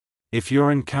If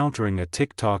you're encountering a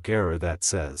TikTok error that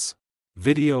says,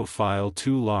 "Video file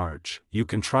too large," you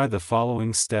can try the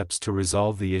following steps to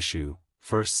resolve the issue.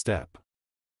 First step.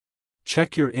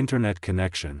 Check your internet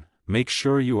connection. Make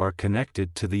sure you are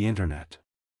connected to the internet.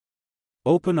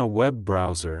 Open a web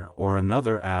browser or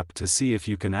another app to see if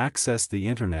you can access the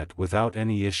internet without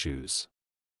any issues.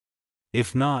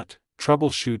 If not,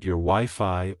 troubleshoot your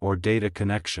Wi-Fi or data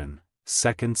connection.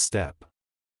 Second step.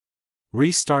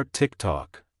 Restart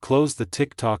TikTok. Close the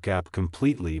TikTok app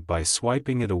completely by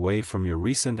swiping it away from your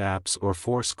recent apps or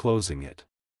force closing it.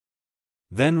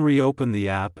 Then reopen the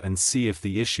app and see if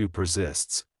the issue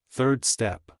persists. Third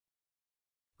step.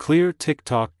 Clear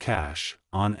TikTok cache.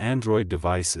 On Android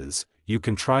devices, you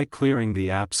can try clearing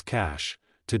the app's cache.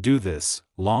 To do this,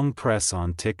 long press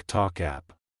on TikTok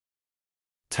app.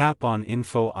 Tap on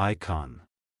Info icon.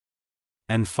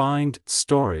 And find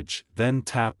Storage, then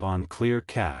tap on Clear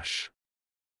Cache.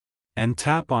 And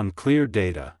tap on Clear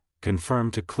Data,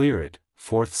 confirm to clear it.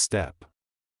 Fourth step.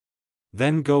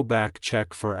 Then go back,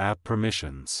 check for app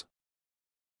permissions.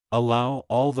 Allow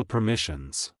all the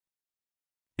permissions.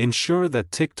 Ensure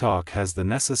that TikTok has the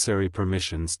necessary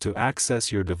permissions to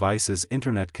access your device's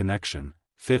internet connection.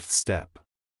 Fifth step.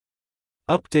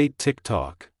 Update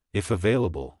TikTok. If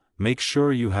available, make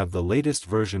sure you have the latest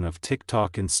version of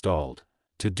TikTok installed.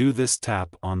 To do this,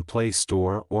 tap on Play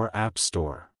Store or App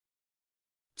Store.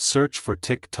 Search for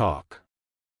TikTok.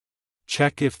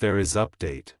 Check if there is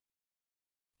update.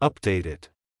 Update it.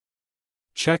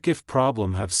 Check if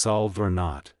problem have solved or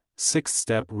not. Sixth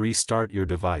step. Restart your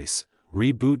device.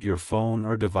 Reboot your phone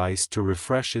or device to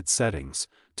refresh its settings.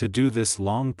 To do this,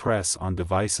 long press on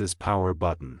device's power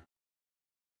button.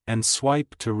 And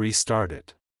swipe to restart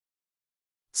it.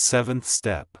 Seventh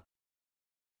step.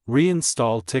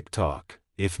 Reinstall TikTok.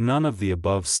 If none of the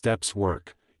above steps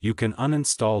work, you can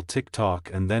uninstall TikTok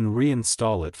and then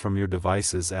reinstall it from your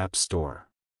device's app store.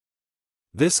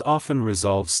 This often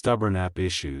resolves stubborn app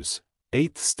issues.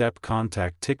 Eighth step.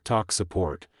 Contact TikTok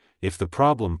support. If the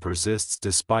problem persists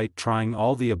despite trying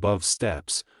all the above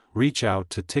steps, reach out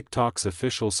to TikTok's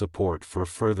official support for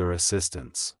further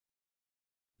assistance.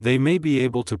 They may be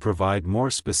able to provide more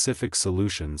specific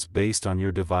solutions based on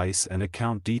your device and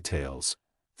account details.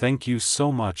 Thank you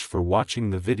so much for watching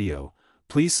the video.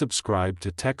 Please subscribe to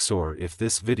TechSor if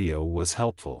this video was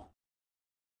helpful.